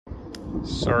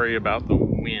Sorry about the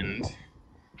wind.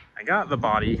 I got the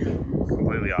body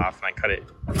completely off and I cut it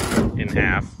in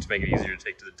half to make it easier to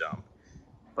take to the dump.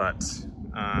 But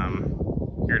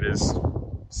here it is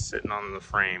sitting on the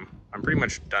frame. I'm pretty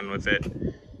much done with it.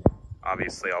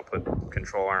 Obviously I'll put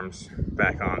control arms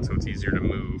back on so it's easier to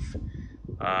move.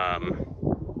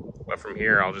 But from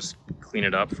here I'll just clean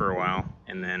it up for a while,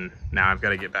 and then now I've got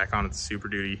to get back on its Super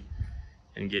Duty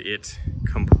and get it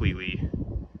completely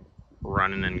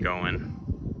running and going.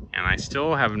 And I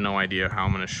still have no idea how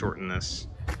I'm going to shorten this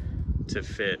to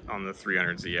fit on the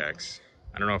 300ZX.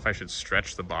 I don't know if I should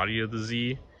stretch the body of the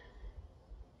Z,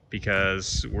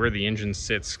 because where the engine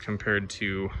sits compared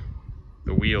to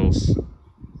the wheels,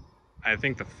 I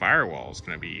think the firewall is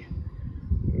going to be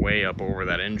way up over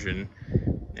that engine.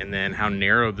 And then how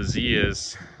narrow the Z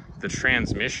is, the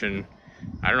transmission,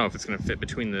 I don't know if it's going to fit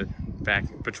between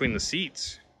the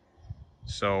seats.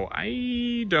 So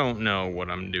I don't know what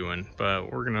I'm doing,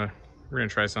 but we're gonna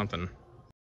try something.